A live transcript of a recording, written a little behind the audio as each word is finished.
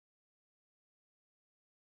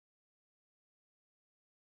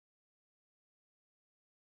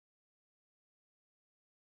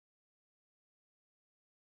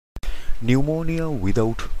Pneumonia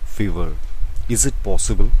without fever. Is it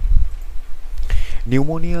possible?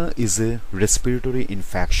 Pneumonia is a respiratory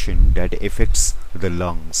infection that affects the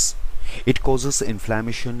lungs. It causes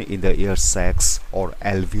inflammation in the air sacs or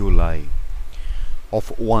alveoli of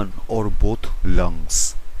one or both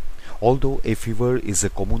lungs. Although a fever is a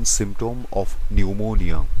common symptom of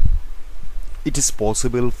pneumonia, it is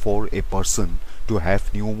possible for a person to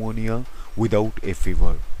have pneumonia without a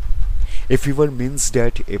fever. A fever means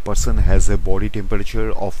that a person has a body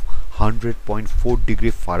temperature of 100.4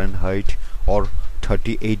 degree Fahrenheit or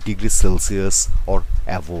 38 degrees Celsius or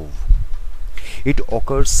above. It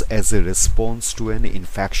occurs as a response to an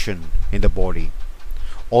infection in the body.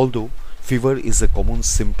 Although fever is a common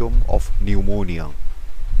symptom of pneumonia,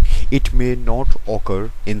 it may not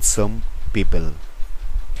occur in some people.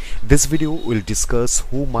 This video will discuss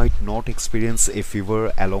who might not experience a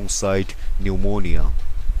fever alongside pneumonia.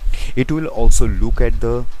 It will also look at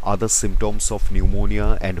the other symptoms of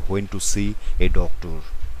pneumonia and when to see a doctor.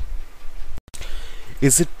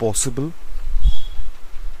 Is it possible?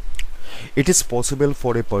 It is possible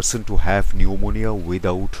for a person to have pneumonia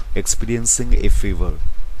without experiencing a fever.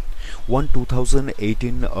 One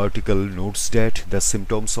 2018 article notes that the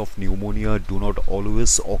symptoms of pneumonia do not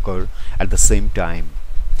always occur at the same time.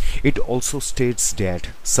 It also states that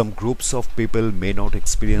some groups of people may not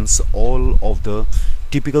experience all of the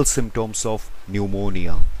typical symptoms of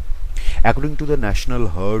pneumonia. According to the National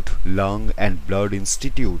Heart, Lung and Blood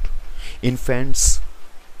Institute, infants,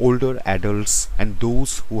 older adults and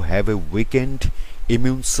those who have a weakened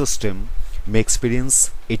immune system may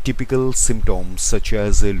experience atypical symptoms such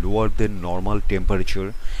as a lower than normal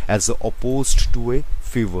temperature as opposed to a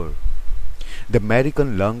fever. The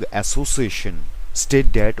American Lung Association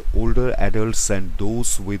state that older adults and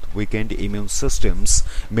those with weakened immune systems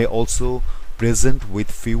may also present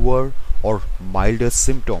with fewer or milder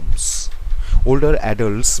symptoms. Older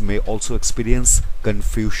adults may also experience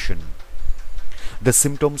confusion. The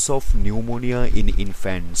symptoms of pneumonia in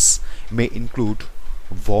infants may include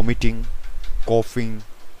vomiting, coughing,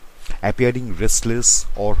 appearing restless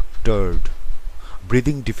or tired,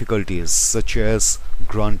 breathing difficulties such as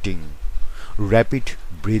grunting, rapid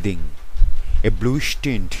breathing, a bluish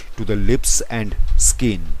tint to the lips and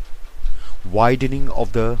skin, widening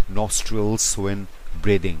of the nostrils when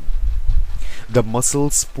breathing, the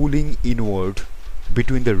muscles pulling inward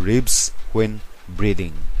between the ribs when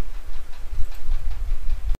breathing.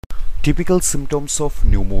 Typical symptoms of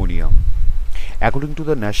pneumonia. According to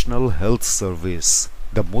the National Health Service,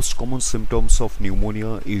 the most common symptoms of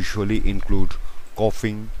pneumonia usually include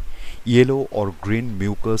coughing, yellow or green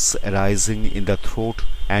mucus arising in the throat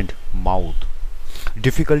and mouth,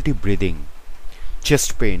 difficulty breathing,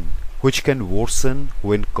 chest pain which can worsen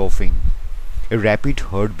when coughing, a rapid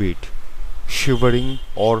heartbeat, shivering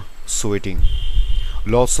or sweating,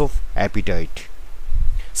 loss of appetite.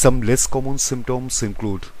 Some less common symptoms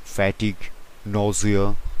include fatigue,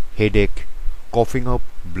 nausea, headache, coughing up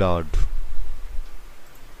blood.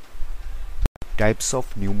 Types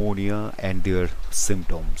of pneumonia and their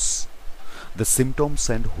symptoms. The symptoms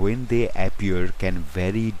and when they appear can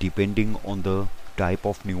vary depending on the type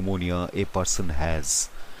of pneumonia a person has.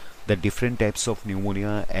 The different types of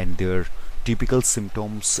pneumonia and their typical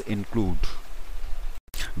symptoms include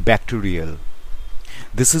bacterial.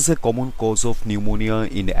 This is a common cause of pneumonia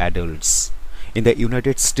in adults. In the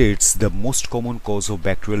United States, the most common cause of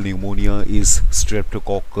bacterial pneumonia is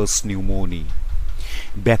Streptococcus pneumoniae.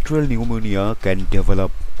 Bacterial pneumonia can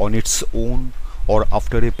develop on its own or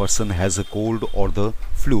after a person has a cold or the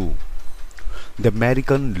flu. The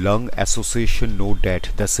American Lung Association note that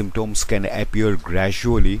the symptoms can appear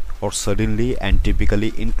gradually or suddenly and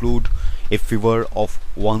typically include a fever of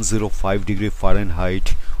 105 degree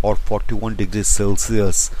Fahrenheit or 41 degrees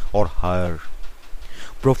Celsius or higher,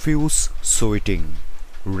 profuse sweating,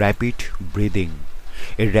 rapid breathing,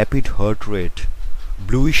 a rapid heart rate,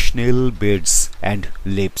 bluish nail beds and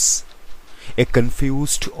lips, a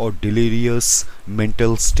confused or delirious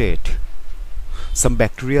mental state. Some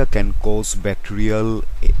bacteria can cause bacterial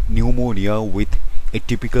pneumonia with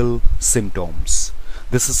atypical symptoms.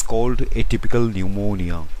 This is called atypical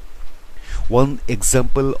pneumonia. One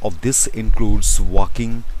example of this includes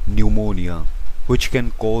walking pneumonia, which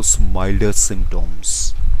can cause milder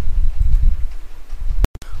symptoms.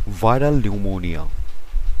 Viral pneumonia.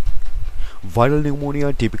 Viral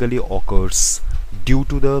pneumonia typically occurs due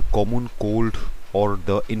to the common cold or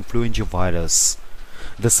the influenza virus.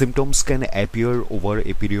 The symptoms can appear over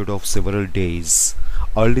a period of several days.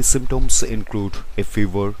 Early symptoms include a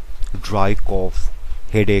fever, dry cough,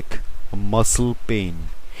 headache, muscle pain,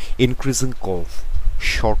 increasing cough,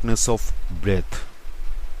 shortness of breath.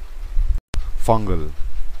 Fungal.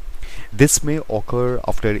 This may occur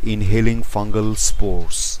after inhaling fungal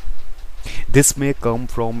spores. This may come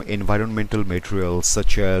from environmental materials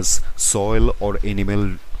such as soil or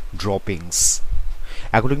animal droppings.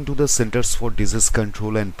 According to the Centers for Disease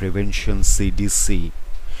Control and Prevention (CDC),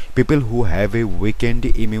 people who have a weakened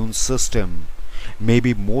immune system may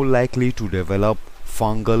be more likely to develop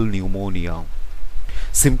fungal pneumonia.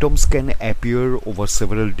 Symptoms can appear over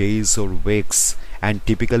several days or weeks and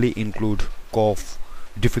typically include cough,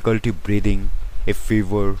 difficulty breathing, a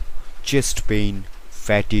fever, chest pain,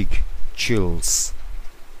 fatigue, chills.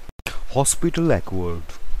 Hospital acquired.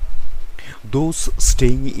 Those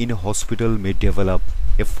staying in a hospital may develop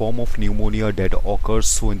a form of pneumonia that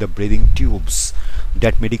occurs when the breathing tubes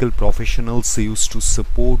that medical professionals use to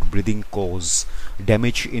support breathing cause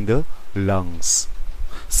damage in the lungs.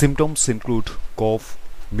 Symptoms include cough,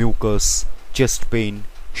 mucus, chest pain,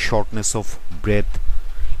 shortness of breath,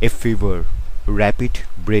 a fever, rapid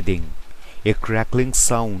breathing, a crackling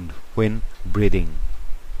sound when breathing.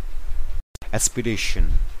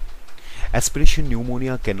 Aspiration. Aspiration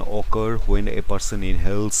pneumonia can occur when a person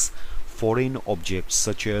inhales foreign objects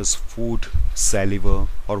such as food, saliva,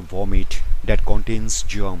 or vomit that contains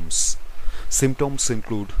germs. Symptoms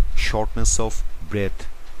include shortness of breath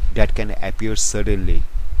that can appear suddenly,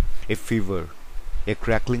 a fever, a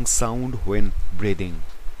crackling sound when breathing,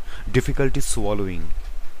 difficulty swallowing,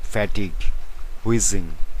 fatigue,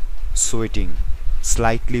 wheezing, sweating,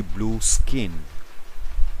 slightly blue skin.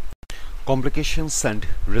 Complications and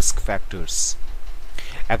risk factors.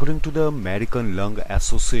 According to the American Lung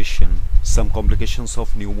Association, some complications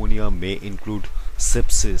of pneumonia may include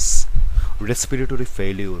sepsis, respiratory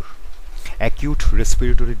failure, acute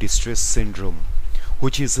respiratory distress syndrome,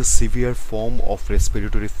 which is a severe form of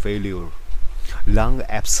respiratory failure, lung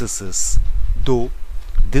abscesses, though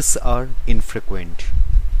these are infrequent.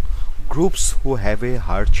 Groups who have a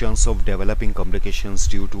higher chance of developing complications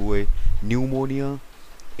due to a pneumonia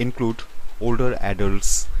include older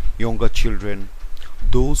adults, younger children,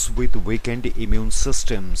 those with weakened immune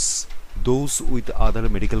systems, those with other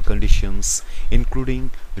medical conditions including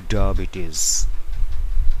diabetes.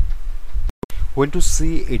 When to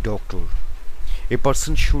see a doctor. A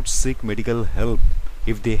person should seek medical help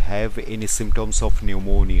if they have any symptoms of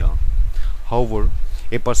pneumonia. However,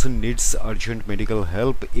 a person needs urgent medical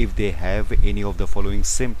help if they have any of the following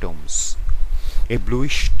symptoms: a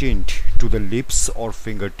bluish tint to the lips or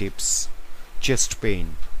fingertips, chest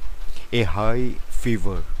pain, a high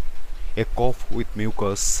fever, a cough with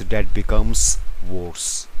mucus that becomes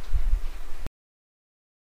worse,